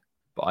good,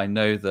 but I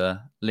know the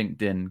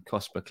LinkedIn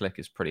cost per click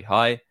is pretty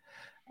high.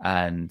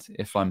 And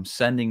if I'm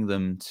sending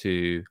them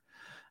to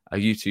a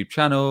YouTube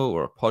channel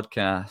or a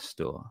podcast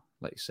or,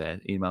 like you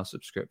said, email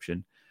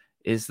subscription,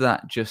 is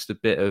that just a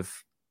bit of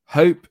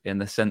hope in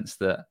the sense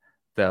that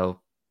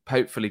they'll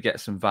hopefully get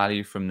some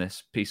value from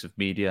this piece of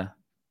media,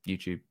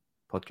 YouTube,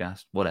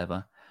 podcast,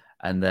 whatever.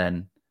 And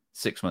then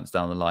 6 months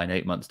down the line,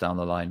 8 months down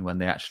the line, when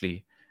they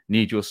actually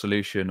need your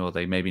solution, or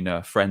they maybe know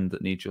a friend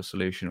that needs your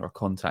solution, or a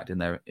contact in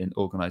their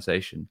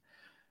organization,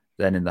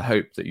 then in the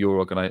hope that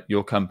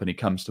your company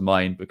comes to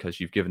mind because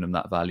you've given them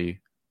that value,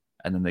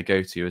 and then they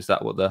go to you. Is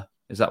that what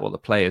the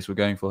players were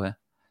going for here?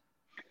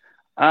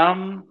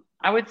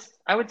 I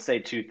would say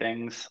two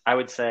things. I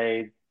would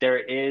say there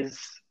is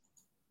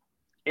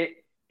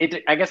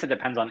I guess it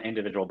depends on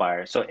individual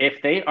buyers. So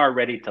if they are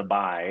ready to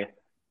buy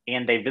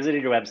and they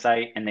visited your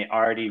website and they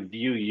already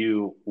view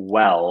you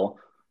well,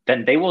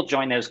 then they will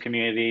join those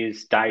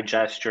communities,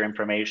 digest your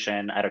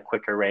information at a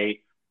quicker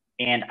rate.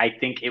 And I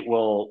think it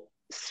will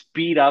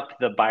speed up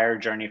the buyer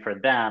journey for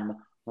them,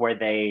 where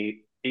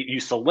you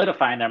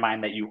solidify in their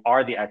mind that you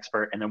are the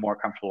expert and they're more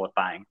comfortable with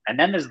buying. And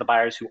then there's the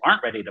buyers who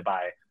aren't ready to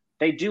buy.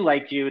 They do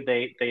like you.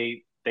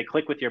 They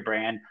click with your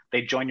brand.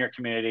 They join your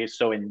community.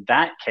 So in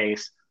that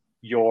case,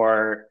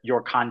 your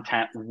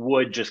content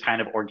would just kind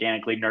of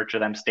organically nurture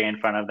them, stay in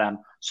front of them,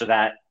 so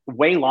that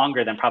way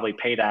longer than probably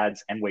paid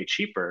ads and way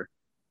cheaper.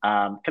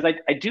 Because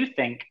I do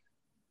think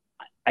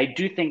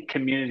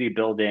community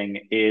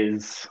building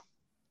is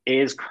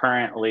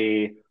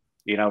currently,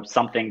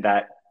 something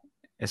that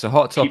it's a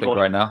hot topic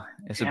right now.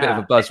 It's a bit of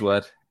a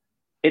buzzword.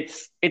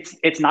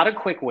 It's not a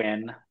quick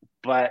win,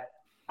 but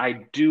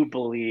I do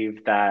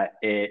believe that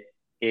it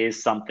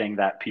is something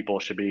that people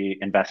should be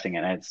investing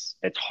in. It's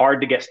hard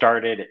to get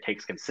started. It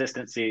takes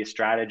consistency,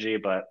 strategy,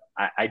 but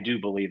I do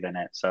believe in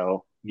it.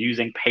 So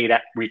using paid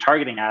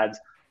retargeting ads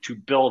to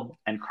build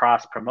and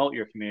cross promote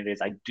your communities,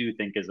 I do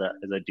think is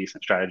a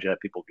decent strategy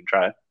that people can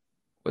try.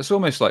 It's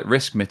almost like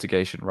risk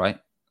mitigation, right?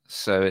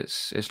 So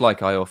it's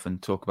like I often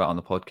talk about on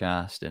the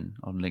podcast and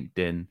on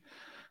LinkedIn.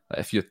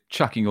 If you're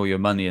chucking all your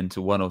money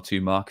into one or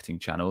two marketing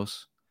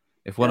channels,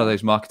 if one of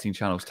those marketing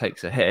channels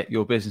takes a hit,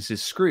 your business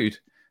is screwed.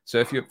 So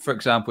if for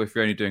example, if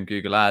you're only doing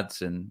Google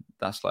ads and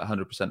that's like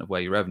 100% of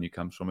where your revenue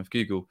comes from, if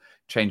Google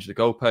change the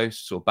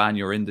goalposts or ban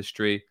your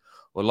industry,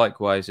 or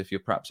likewise, if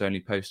you're perhaps only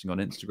posting on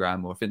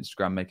Instagram, or if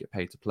Instagram make it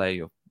pay to play,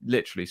 you're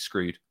literally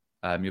screwed.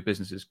 Your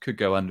businesses could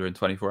go under in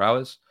 24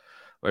 hours.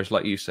 Whereas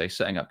like you say,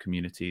 setting up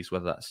communities,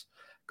 whether that's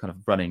kind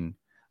of running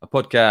a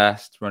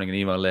podcast, running an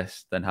email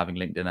list, then having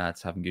LinkedIn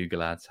ads, having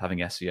Google ads, having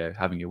SEO,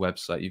 having your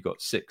website, you've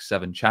got 6,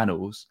 7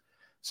 channels.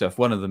 So if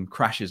one of them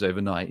crashes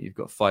overnight, you've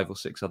got 5 or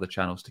 6 other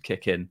channels to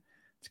kick in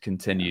to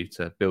continue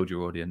to build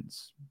your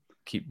audience.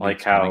 Keep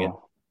like how, in.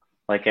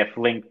 Like if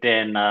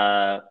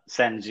LinkedIn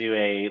sends you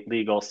a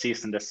legal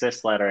cease and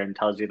desist letter and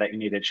tells you that you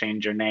need to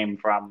change your name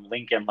from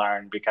Lincoln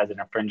Learn because it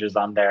infringes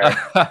on their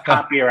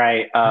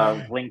copyright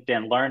of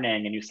LinkedIn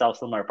Learning, and you sell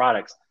similar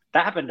products.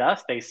 That happened to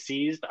us. They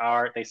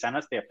sent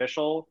us the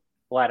official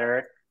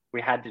letter.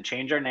 We had to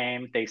change our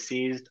name. They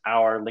seized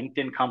our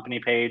LinkedIn company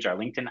page, our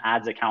LinkedIn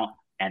ads account.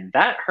 And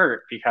that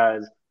hurt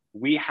because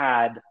we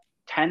had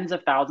tens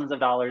of thousands of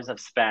dollars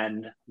of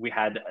spend. We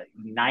had a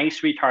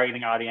nice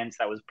retargeting audience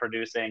that was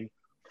producing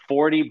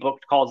 40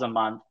 booked calls a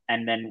month,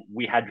 and then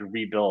we had to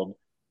rebuild.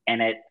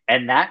 And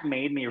that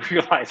made me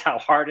realize how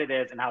hard it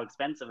is and how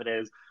expensive it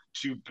is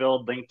to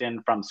build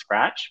LinkedIn from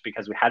scratch,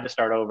 because we had to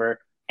start over.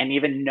 And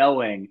even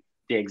knowing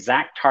the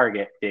exact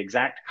target, the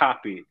exact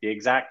copy, the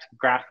exact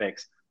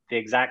graphics, the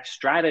exact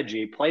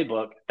strategy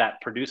playbook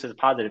that produces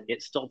positive,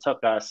 it still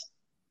took us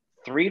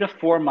 3 to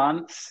 4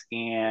 months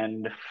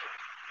and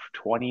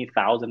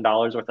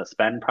 $20,000 worth of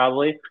spend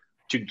probably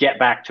to get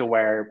back to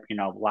where,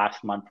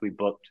 last month we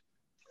booked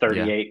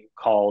 38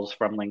 calls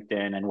from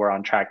LinkedIn, and we're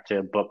on track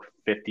to book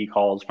 50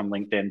 calls from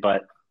LinkedIn.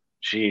 But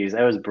geez,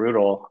 it was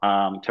brutal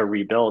to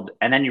rebuild.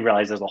 And then you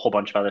realize there's a whole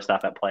bunch of other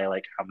stuff at play,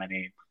 like how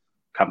many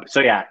companies. So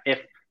yeah, if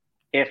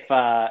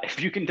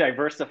you can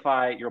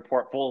diversify your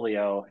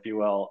portfolio, if you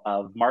will,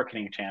 of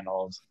marketing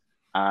channels,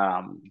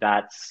 I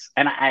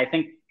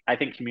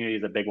think community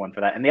is a big one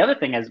for that. And the other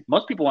thing is,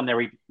 most people, when they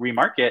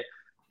remarket,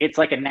 it's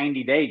like a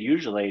 90-day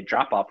usually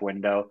drop-off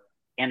window.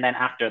 And then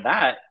after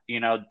that,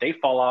 they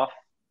fall off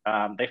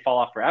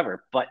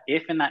forever. But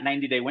if in that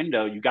 90-day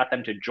window, you got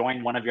them to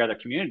join one of your other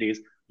communities,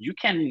 you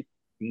can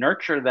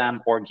nurture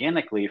them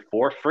organically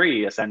for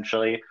free,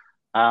 essentially,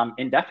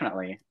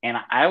 indefinitely. And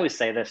I always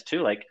say this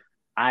too, like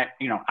I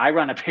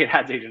run a paid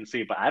ads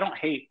agency, but I don't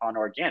hate on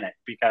organic,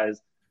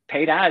 because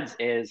paid ads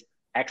is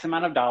X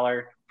amount of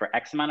dollar for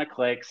X amount of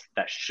clicks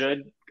that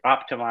should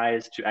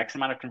optimize to X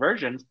amount of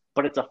conversions,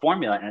 but it's a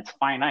formula and it's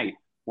finite.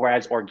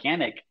 Whereas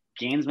organic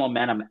gains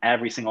momentum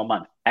every single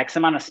month. X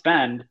amount of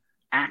spend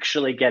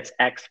actually gets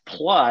X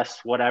plus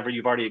whatever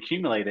you've already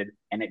accumulated,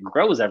 and it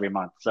grows every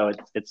month. So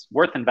it's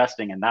worth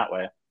investing in that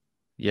way.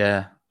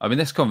 Yeah. I mean,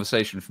 this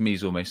conversation for me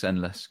is almost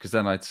endless, because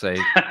then I'd say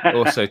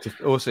also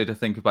to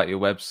think about your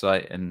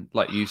website, and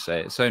like you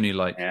say, it's only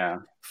like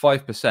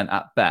 5%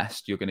 at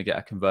best you're going to get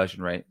a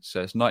conversion rate.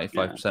 So it's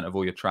 95% of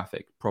all your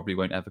traffic probably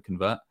won't ever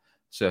convert.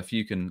 So if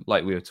you can,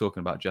 like we were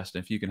talking about,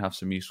 Justin, if you can have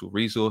some useful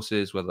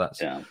resources, whether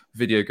that's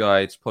video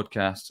guides,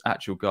 podcasts,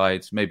 actual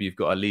guides, maybe you've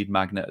got a lead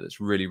magnet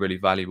that's really, really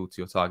valuable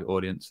to your target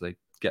audience, so they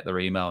get their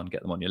email and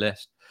get them on your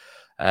list.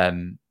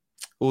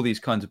 all these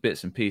kinds of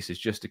bits and pieces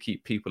just to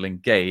keep people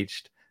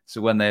engaged.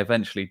 So when they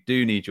eventually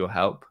do need your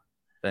help,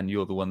 then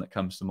you're the one that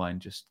comes to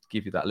mind, just to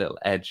give you that little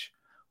edge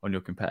on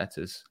your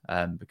competitors.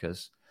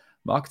 Because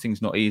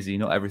marketing's not easy.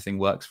 Not everything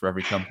works for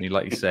every company,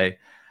 like you say,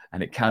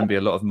 and it can be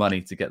a lot of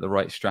money to get the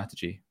right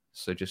strategy.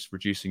 So just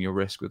reducing your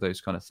risk with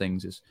those kind of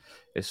things is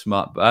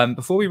smart. But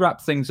before we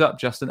wrap things up,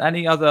 Justin,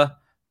 any other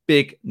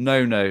big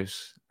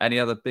no-nos, any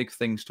other big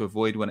things to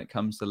avoid when it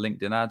comes to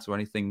LinkedIn ads, or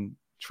anything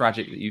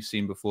tragic that you've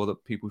seen before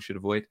that people should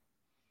avoid?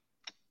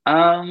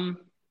 I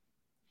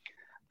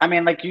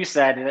mean, like you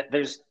said,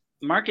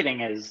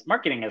 marketing is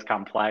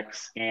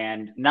complex,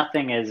 and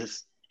nothing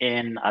is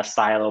in a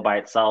silo by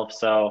itself.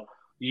 So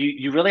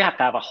you really have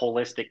to have a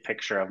holistic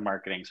picture of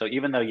marketing. So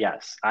even though,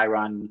 yes, I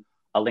run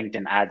a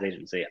LinkedIn ads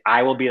agency,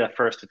 I will be the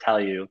first to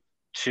tell you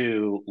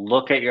to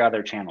look at your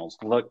other channels,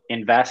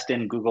 invest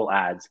in Google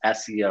Ads,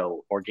 SEO,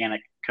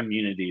 organic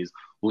communities,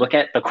 look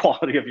at the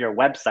quality of your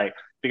website,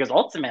 because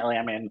ultimately,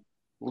 I mean,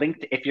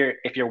 if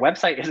your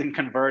website isn't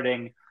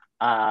converting,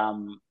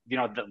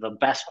 the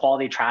best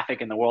quality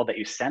traffic in the world that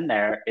you send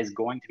there is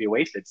going to be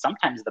wasted.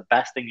 Sometimes the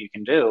best thing you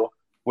can do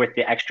with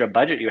the extra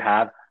budget you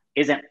have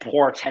isn't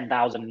pour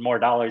 $10,000 more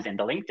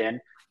into LinkedIn.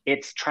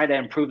 It's try to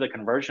improve the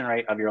conversion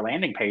rate of your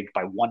landing page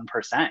by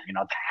 1%.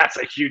 That's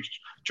a huge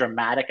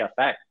dramatic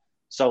effect.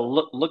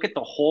 So look at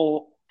the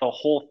whole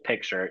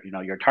picture,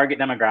 your target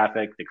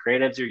demographic, the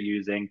creatives you're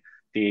using,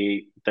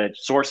 the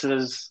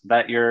sources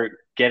that you're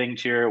getting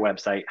to your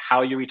website,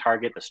 how you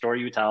retarget, the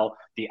story you tell,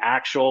 the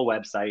actual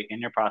website in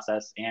your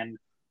process, and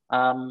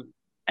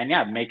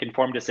yeah, make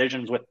informed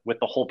decisions with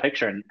the whole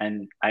picture.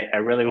 And I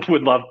really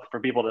would love for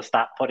people to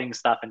stop putting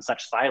stuff in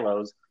such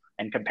silos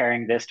and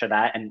comparing this to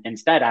that, and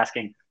instead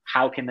asking,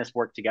 how can this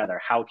work together?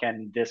 How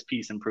can this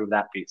piece improve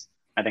that piece?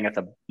 I think that's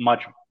a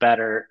much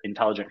better,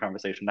 intelligent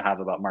conversation to have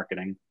about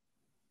marketing.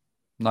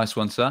 Nice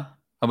one, sir.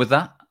 And with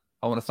that,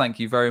 I want to thank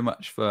you very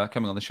much for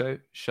coming on the show,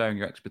 sharing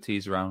your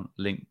expertise around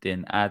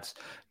LinkedIn ads.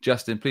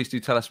 Justin, please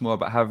do tell us more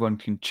about how everyone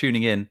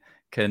tuning in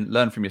can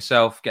learn from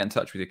yourself, get in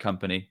touch with your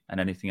company, and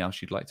anything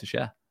else you'd like to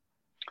share.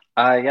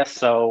 Yes,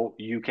 so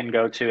you can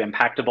go to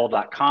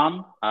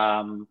impactable.com.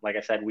 Like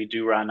I said, we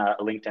do run a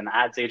LinkedIn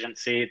ads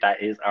agency.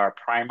 That is our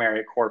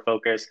primary core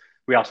focus.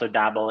 We also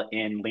dabble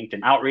in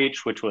LinkedIn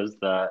outreach, which was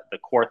the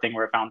core thing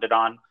we're founded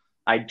on.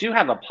 I do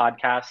have a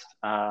podcast,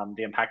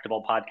 the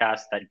Impactable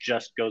podcast, that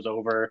just goes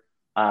over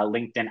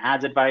LinkedIn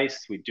ads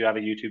advice. We do have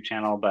a YouTube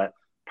channel, but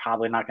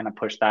probably not going to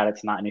push that.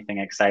 It's not anything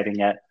exciting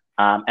yet.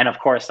 And of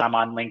course, I'm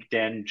on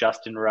LinkedIn,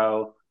 Justin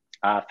Rowe,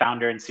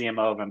 founder and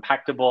CMO of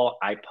Impactable.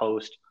 I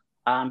post,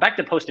 back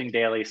to posting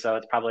daily, so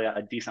it's probably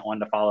a decent one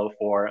to follow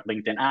for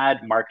LinkedIn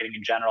ad, marketing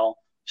in general,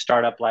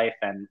 startup life,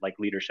 and like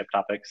leadership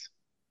topics.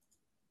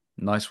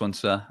 Nice one,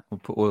 sir. We'll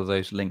put all of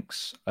those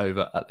links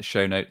over at the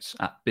show notes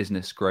at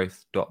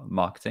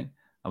businessgrowth.marketing.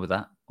 And with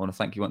that, I want to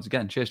thank you once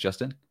again. Cheers,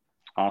 Justin.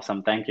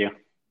 Awesome. Thank you.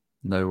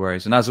 No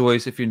worries. And as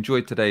always, if you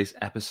enjoyed today's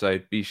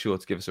episode, be sure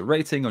to give us a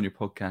rating on your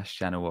podcast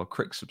channel or a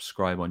quick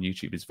subscribe on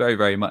YouTube. It's very,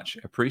 very much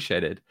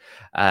appreciated.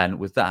 And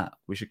with that,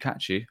 we should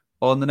catch you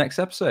on the next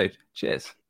episode. Cheers.